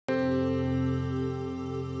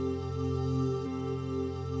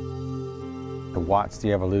To watch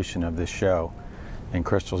the evolution of this show and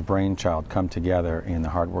Crystal's brainchild come together and the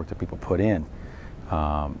hard work that people put in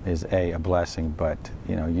is a blessing. But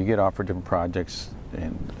you know, you get offered different projects,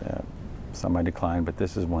 and some I decline, but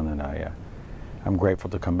this is one that I'm grateful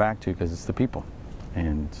to come back to because it's the people,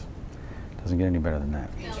 and it doesn't get any better than that.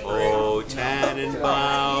 Oh, Tannenbaum,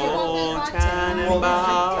 oh, Tannenbaum,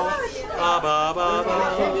 ba ba ba ba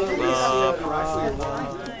ba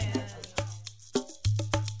ba.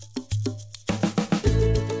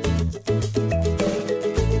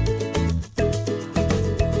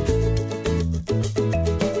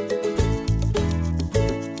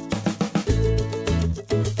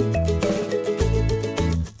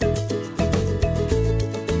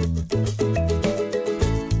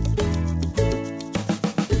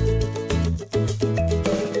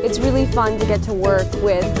 It's really fun to get to work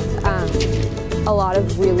with a lot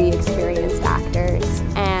of really experienced actors,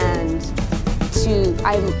 and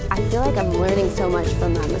I feel like I'm learning so much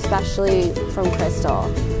from them, especially from Crystal.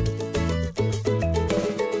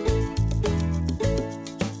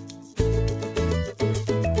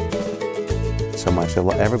 So much.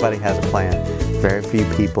 Everybody has a plan. Very few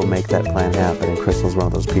people make that plan happen, and Crystal's one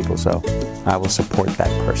of those people, so I will support that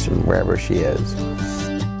person wherever she is.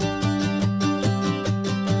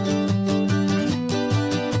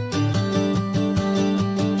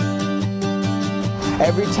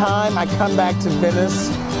 Every time I come back to Venice,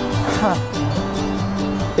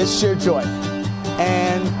 it's sheer joy.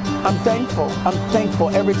 And I'm thankful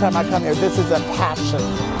every time I come here. This is a passion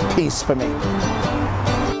piece for me.